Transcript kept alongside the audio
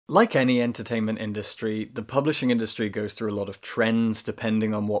Like any entertainment industry, the publishing industry goes through a lot of trends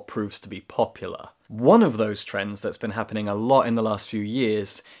depending on what proves to be popular. One of those trends that's been happening a lot in the last few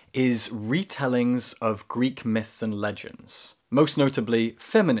years is retellings of Greek myths and legends. Most notably,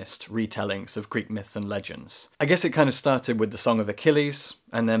 feminist retellings of Greek myths and legends. I guess it kind of started with the Song of Achilles,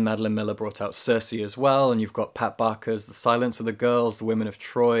 and then Madeline Miller brought out Circe as well, and you've got Pat Barker's The Silence of the Girls, The Women of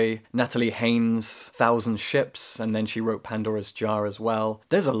Troy, Natalie Haynes' Thousand Ships, and then she wrote Pandora's Jar as well.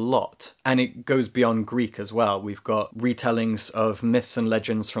 There's a lot, and it goes beyond Greek as well. We've got retellings of myths and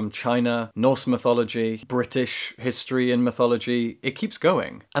legends from China, Norse mythology, British history and mythology. It keeps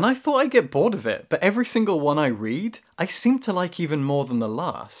going. And I thought I'd get bored of it, but every single one I read, I seem to like even more than the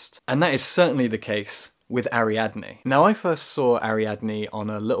last. And that is certainly the case with Ariadne. Now, I first saw Ariadne on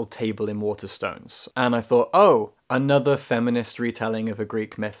a little table in Waterstones, and I thought, oh, another feminist retelling of a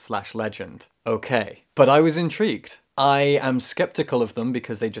Greek myth/legend. Okay. But I was intrigued. I am skeptical of them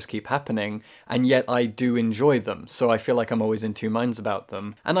because they just keep happening, and yet I do enjoy them, so I feel like I'm always in two minds about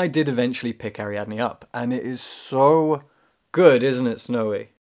them. And I did eventually pick Ariadne up, and it is so good, isn't it, Snowy?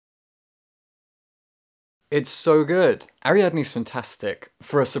 It's so good. Ariadne's fantastic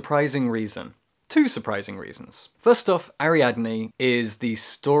for a surprising reason. Two surprising reasons. First off, Ariadne is the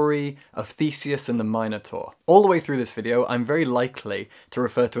story of Theseus and the Minotaur. All the way through this video, I'm very likely to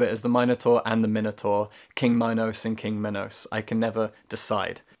refer to it as the Minotaur and the Minotaur, King Minos and King Minos. I can never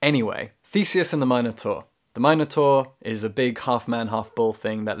decide. Anyway, Theseus and the Minotaur. The Minotaur is a big half-man, half-bull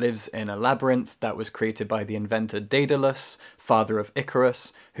thing that lives in a labyrinth that was created by the inventor Daedalus, father of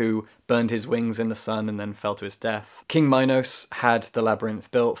Icarus, who burned his wings in the sun and then fell to his death. King Minos had the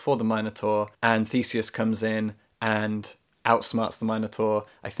labyrinth built for the Minotaur, and Theseus comes in and outsmarts the Minotaur.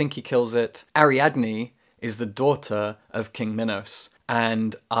 I think he kills it. Ariadne is the daughter of King Minos,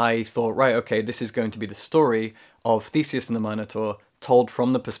 and I thought, right, okay, this is going to be the story of Theseus and the Minotaur told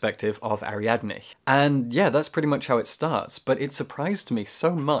from the perspective of Ariadne. And yeah, that's pretty much how it starts, but it surprised me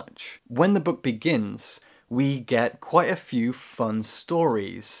so much. When the book begins, we get quite a few fun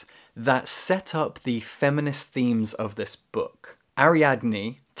stories that set up the feminist themes of this book.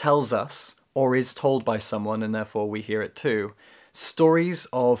 Ariadne tells us, or is told by someone, and therefore we hear it too, stories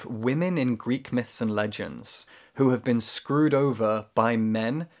of women in Greek myths and legends who have been screwed over by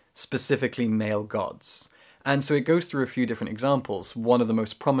men, specifically male gods. And so it goes through a few different examples, one of the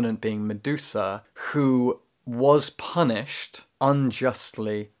most prominent being Medusa, who was punished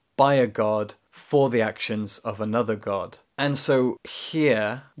unjustly by a god for the actions of another god. And so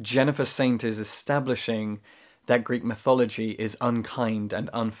here, Jennifer Saint is establishing that Greek mythology is unkind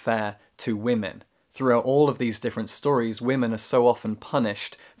and unfair to women. Throughout all of these different stories, women are so often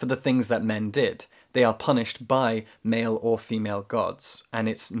punished for the things that men did. They are punished by male or female gods, and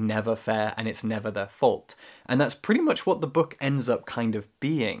it's never fair and it's never their fault. And that's pretty much what the book ends up kind of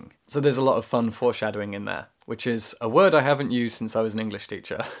being. So there's a lot of fun foreshadowing in there, which is a word I haven't used since I was an English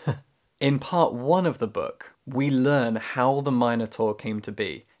teacher. In part 1 of the book, we learn how the Minotaur came to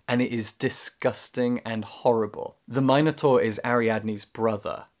be, and it is disgusting and horrible. The Minotaur is Ariadne's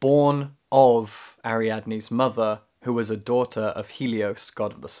brother, born of Ariadne's mother, who was a daughter of Helios,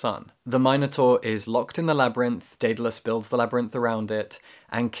 god of the sun. The Minotaur is locked in the labyrinth, Daedalus builds the labyrinth around it,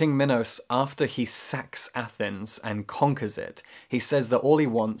 and King Minos, after he sacks Athens and conquers it, he says that all he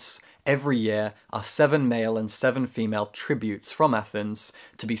wants every year are 7 male and 7 female tributes from Athens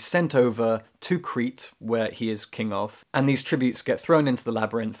to be sent over to Crete, where he is king of, and these tributes get thrown into the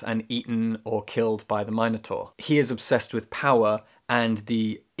labyrinth and eaten or killed by the Minotaur. He is obsessed with power and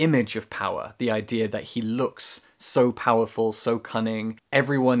the image of power, the idea that he looks so powerful, so cunning,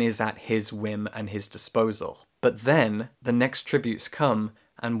 everyone is at his whim and his disposal. But then the next tributes come,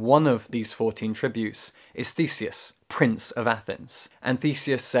 and one of these 14 tributes is Theseus, Prince of Athens. And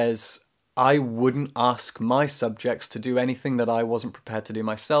Theseus says, I wouldn't ask my subjects to do anything that I wasn't prepared to do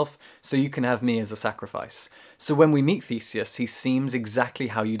myself, so you can have me as a sacrifice. So when we meet Theseus, he seems exactly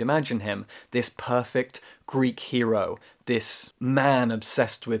how you'd imagine him, this perfect Greek hero, this man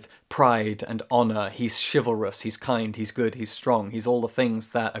obsessed with pride and honor. He's chivalrous, he's kind, he's good, he's strong, he's all the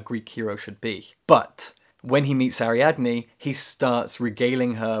things that a Greek hero should be. But when he meets Ariadne, he starts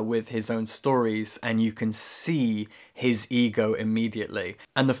regaling her with his own stories, and you can see his ego immediately.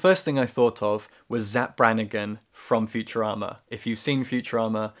 And the first thing I thought of was Zap Brannigan from Futurama. If you've seen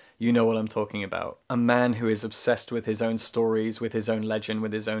Futurama, you know what I'm talking about. A man who is obsessed with his own stories, with his own legend,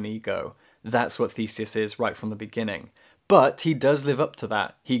 with his own ego. That's what Theseus is right from the beginning. But he does live up to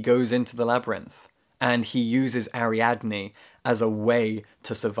that. He goes into the labyrinth, and he uses Ariadne as a way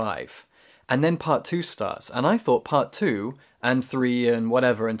to survive. And then part 2 starts, and I thought part 2 and 3 and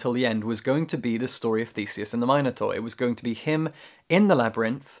whatever until the end was going to be the story of Theseus and the Minotaur. It was going to be him in the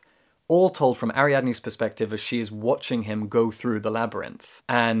labyrinth, all told from Ariadne's perspective as she is watching him go through the labyrinth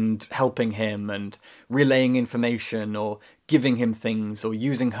and helping him and relaying information or giving him things or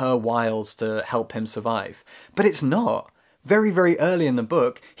using her wiles to help him survive. But it's not. Very, very early in the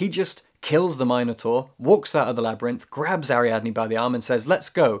book, he just kills the Minotaur, walks out of the labyrinth, grabs Ariadne by the arm and says, "Let's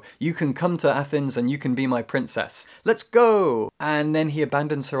go. You can come to Athens and you can be my princess. Let's go!" And then he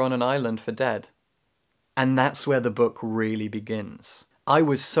abandons her on an island for dead. And that's where the book really begins. I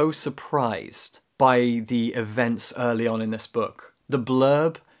was so surprised by the events early on in this book. The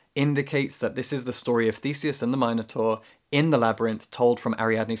blurb indicates that this is the story of Theseus and the Minotaur in the labyrinth told from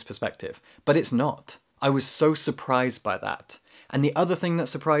Ariadne's perspective, but it's not. I was so surprised by that. And the other thing that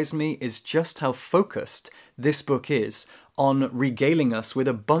surprised me is just how focused this book is on regaling us with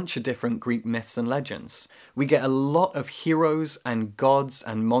a bunch of different Greek myths and legends. We get a lot of heroes and gods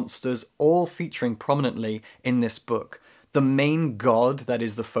and monsters all featuring prominently in this book. The main god that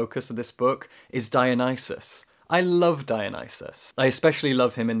is the focus of this book is Dionysus. I love Dionysus. I especially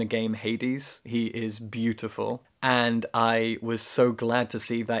love him in the game Hades. He is beautiful. And I was so glad to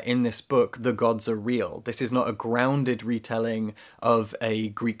see that in this book, the gods are real. This is not a grounded retelling of a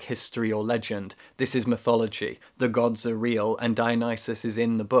Greek history or legend. This is mythology. The gods are real, and Dionysus is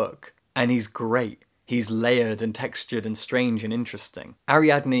in the book. And he's great. He's layered and textured and strange and interesting.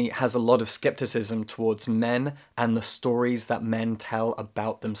 Ariadne has a lot of skepticism towards men and the stories that men tell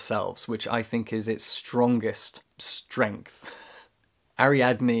about themselves, which I think is its strongest strength.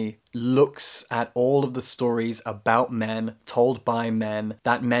 Ariadne looks at all of the stories about men, told by men,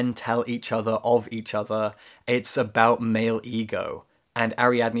 that men tell each other of each other. It's about male ego. And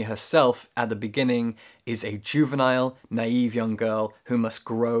Ariadne herself, at the beginning, is a juvenile, naive young girl who must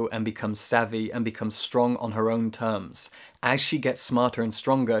grow and become savvy and become strong on her own terms. As she gets smarter and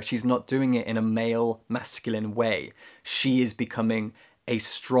stronger, she's not doing it in a male, masculine way. She is becoming a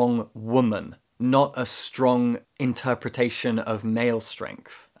strong woman, not a strong interpretation of male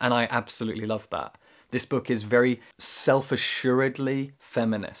strength. And I absolutely love that. This book is very self-assuredly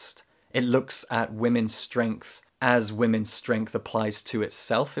feminist. It looks at women's strength as women's strength applies to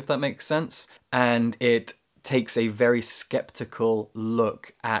itself, if that makes sense. And it takes a very skeptical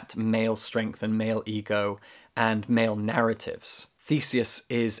look at male strength and male ego and male narratives. Theseus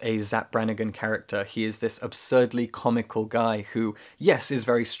is a Zap Brannigan character. He is this absurdly comical guy who, yes, is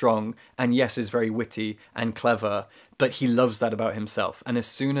very strong, and yes, is very witty and clever, but he loves that about himself. And as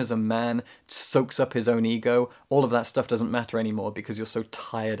soon as a man soaks up his own ego, all of that stuff doesn't matter anymore because you're so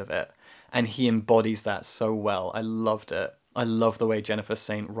tired of it. And he embodies that so well. I loved it. I love the way Jennifer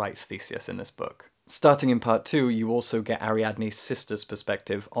Saint writes Theseus in this book. Starting in part 2, you also get Ariadne's sister's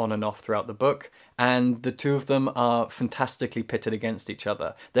perspective on and off throughout the book, and the two of them are fantastically pitted against each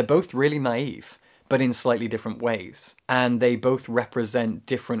other. They're both really naive, but in slightly different ways, and they both represent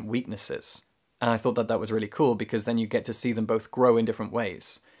different weaknesses. And I thought that that was really cool because then you get to see them both grow in different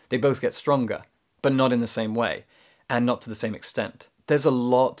ways. They both get stronger, but not in the same way, and not to the same extent. There's a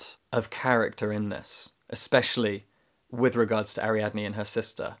lot of character in this, especially with regards to Ariadne and her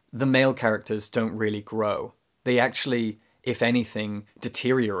sister. The male characters don't really grow. They actually, if anything,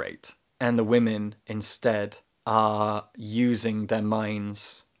 deteriorate. And the women, instead, are using their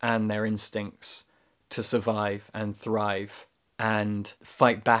minds and their instincts to survive and thrive and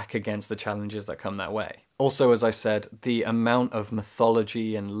fight back against the challenges that come that way. Also, as I said, the amount of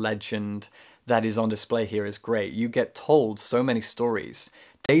mythology and legend that is on display here is great. You get told so many stories.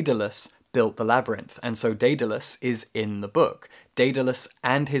 Daedalus built the labyrinth, and so Daedalus is in the book. Daedalus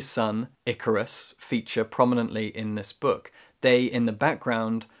and his son, Icarus, feature prominently in this book. They, in the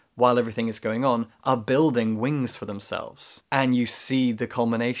background, while everything is going on, are building wings for themselves. And you see the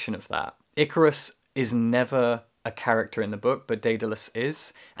culmination of that. Icarus is never a character in the book, but Daedalus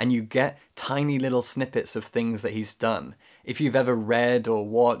is, and you get tiny little snippets of things that he's done. If you've ever read or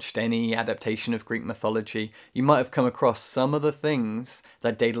watched any adaptation of Greek mythology, you might have come across some of the things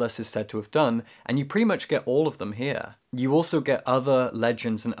that Daedalus is said to have done, and you pretty much get all of them here. You also get other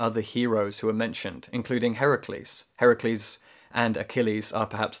legends and other heroes who are mentioned, including Heracles. Heracles and Achilles are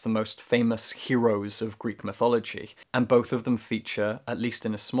perhaps the most famous heroes of Greek mythology, and both of them feature, at least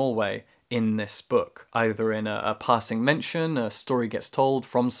in a small way, in this book, either in a passing mention, a story gets told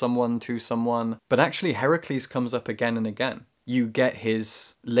from someone to someone, but actually Heracles comes up again and again. You get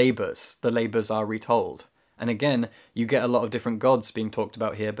his labours, the labours are retold. And again, you get a lot of different gods being talked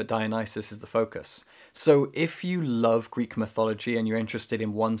about here, but Dionysus is the focus. So if you love Greek mythology and you're interested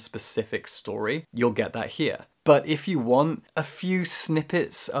in one specific story, you'll get that here. But if you want a few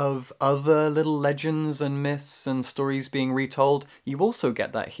snippets of other little legends and myths and stories being retold, you also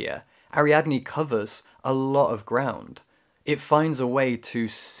get that here. Ariadne covers a lot of ground. It finds a way to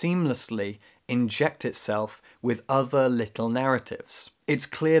seamlessly inject itself with other little narratives. It's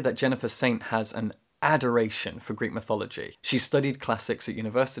clear that Jennifer Saint has an adoration for Greek mythology. She studied classics at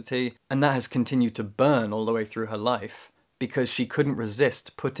university, and that has continued to burn all the way through her life, because she couldn't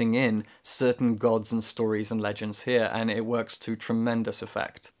resist putting in certain gods and stories and legends here, and it works to tremendous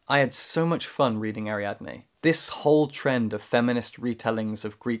effect. I had so much fun reading Ariadne. This whole trend of feminist retellings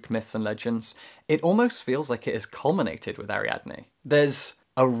of Greek myths and legends, it almost feels like it has culminated with Ariadne. There's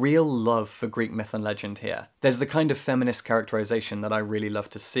a real love for Greek myth and legend here. There's the kind of feminist characterization that I really love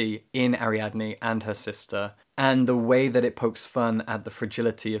to see in Ariadne and her sister, and the way that it pokes fun at the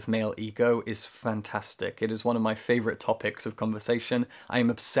fragility of male ego is fantastic. It is one of my favorite topics of conversation. I am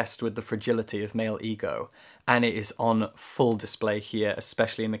obsessed with the fragility of male ego, and it is on full display here,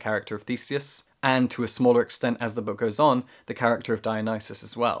 especially in the character of Theseus, and to a smaller extent as the book goes on, the character of Dionysus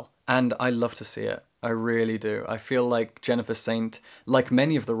as well. And I love to see it. I really do. I feel like Jennifer Saint, like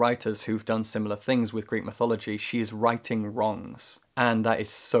many of the writers who've done similar things with Greek mythology, she is righting wrongs. And that is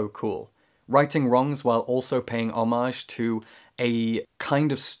so cool. Righting wrongs while also paying homage to a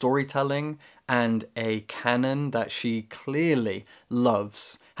kind of storytelling and a canon that she clearly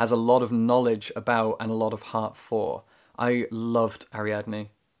loves, has a lot of knowledge about and a lot of heart for. I loved Ariadne.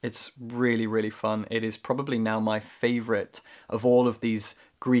 It's really, really fun. It is probably now my favourite of all of these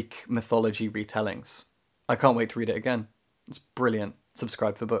Greek mythology retellings. I can't wait to read it again. It's brilliant.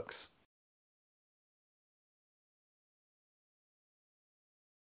 Subscribe for books.